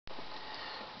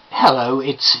Hello,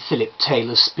 it's Philip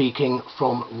Taylor speaking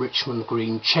from Richmond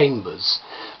Green Chambers.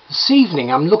 This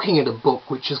evening I'm looking at a book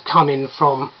which has come in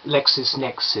from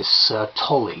LexisNexis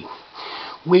Tolley.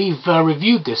 We've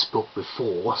reviewed this book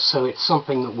before, so it's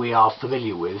something that we are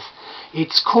familiar with.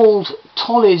 It's called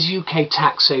Tolley's UK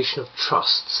Taxation of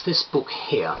Trusts, this book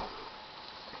here.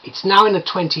 It's now in the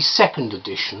 22nd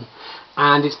edition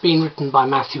and it's been written by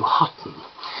Matthew Hutton.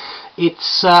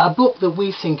 It's a book that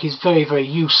we think is very, very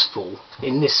useful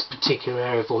in this particular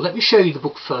area of law. Let me show you the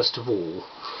book first of all.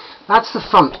 That's the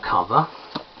front cover,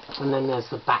 and then there's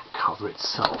the back cover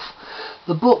itself.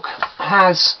 The book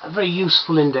has a very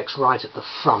useful index right at the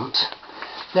front.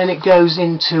 Then it goes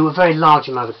into a very large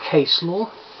amount of case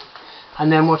law, and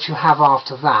then what you have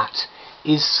after that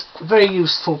is very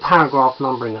useful paragraph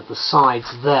numbering at the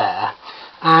sides there,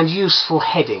 and useful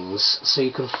headings so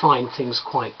you can find things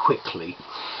quite quickly.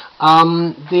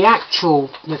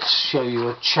 Let's show you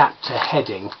a chapter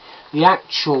heading. The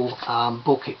actual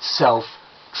book itself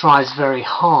tries very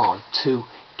hard to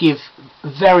give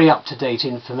very up-to-date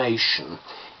information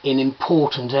in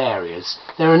important areas.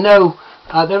 There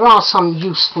are some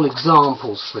useful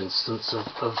examples, for instance,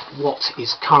 of what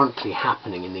is currently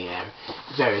happening in the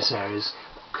various areas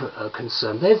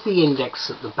concerned. There's the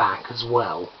index at the back as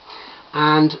well,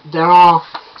 and there are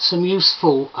some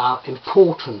useful,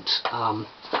 important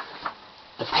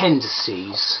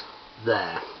appendices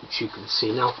there, which you can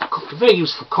see. Now, very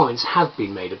useful comments have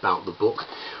been made about the book.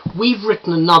 We've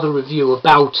written another review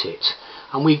about it,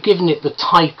 and we've given it the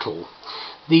title,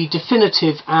 The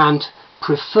Definitive and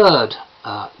Preferred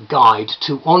Guide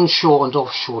to Onshore and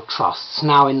Offshore Trusts,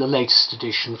 now in the latest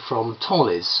edition from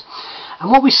Tolley's.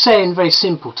 And what we say in very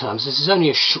simple terms, this is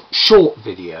only a short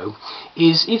video,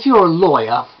 is if you're a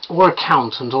lawyer or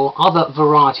accountant or other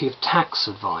variety of tax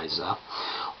advisor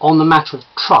on the matter of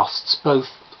trusts, both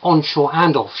onshore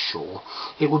and offshore,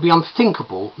 it would be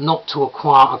unthinkable not to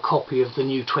acquire a copy of the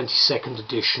new 22nd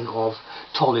edition of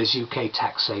Tolley's UK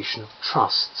Taxation of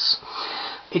Trusts.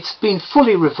 It's been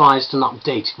fully revised and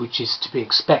updated, which is to be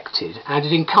expected, and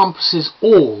it encompasses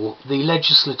all the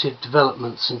legislative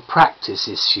developments and practice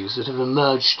issues that have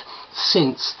emerged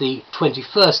since the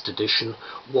 21st edition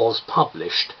was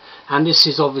published. And this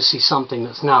is obviously something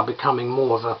that's now becoming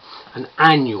more of an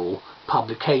annual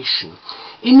publication.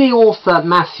 In the author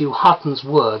Matthew Hutton's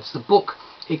words, the book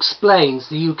explains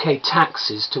the UK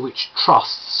taxes to which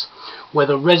trusts,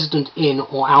 whether resident in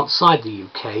or outside the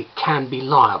UK, can be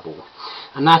liable.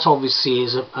 And that obviously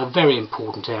is a very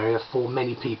important area for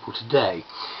many people today.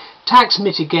 Tax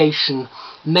mitigation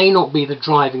may not be the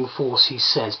driving force, he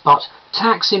says, but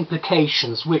tax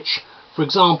implications which, for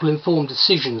example, inform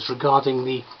decisions regarding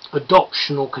the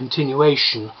adoption or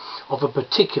continuation of a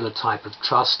particular type of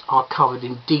trust are covered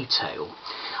in detail.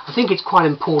 I think it's quite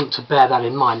important to bear that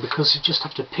in mind, because you just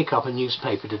have to pick up a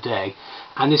newspaper today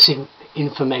and this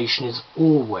information is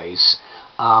always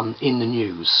in the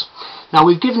news. Now,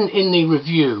 we've given in the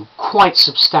review quite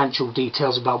substantial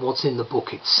details about what's in the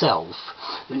book itself.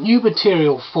 The new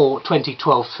material for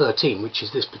 2012-13, which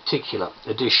is this particular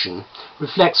edition,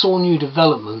 reflects all new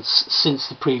developments since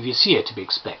the previous year, to be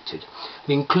expected.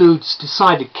 It includes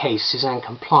decided cases and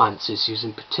compliance issues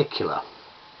in particular.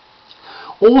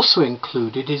 Also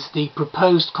included is the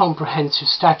proposed comprehensive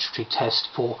statutory test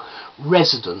for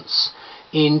residents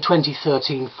in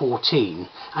 2013-14,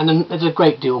 and there's a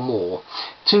great deal more.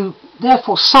 To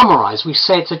therefore summarise, we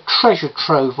say it's a treasure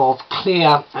trove of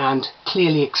clear and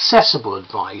clearly accessible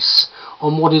advice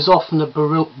on what is often a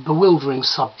bewildering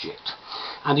subject,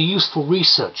 and a useful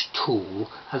research tool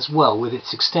as well, with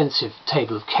its extensive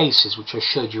table of cases which I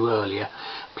showed you earlier,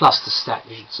 plus the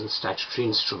statutes and statutory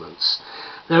instruments.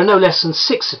 There are no less than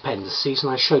 6 appendices,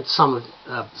 and I showed two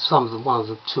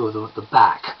of them at the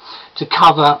back, to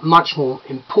cover much more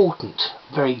important,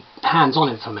 very hands-on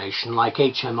information like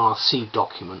HMRC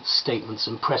documents, statements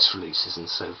and press releases and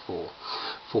so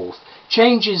forth.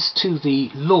 Changes to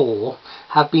the law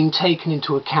have been taken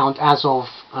into account as of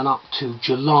and up to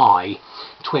July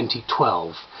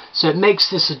 2012, so it makes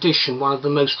this edition one of the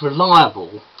most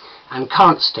reliable and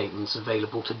current statements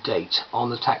available to date on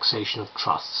the taxation of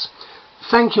trusts.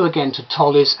 Thank you again to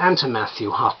Tolley's and to Matthew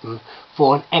Hutton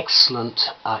for an excellent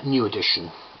new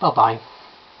edition. Bye-bye.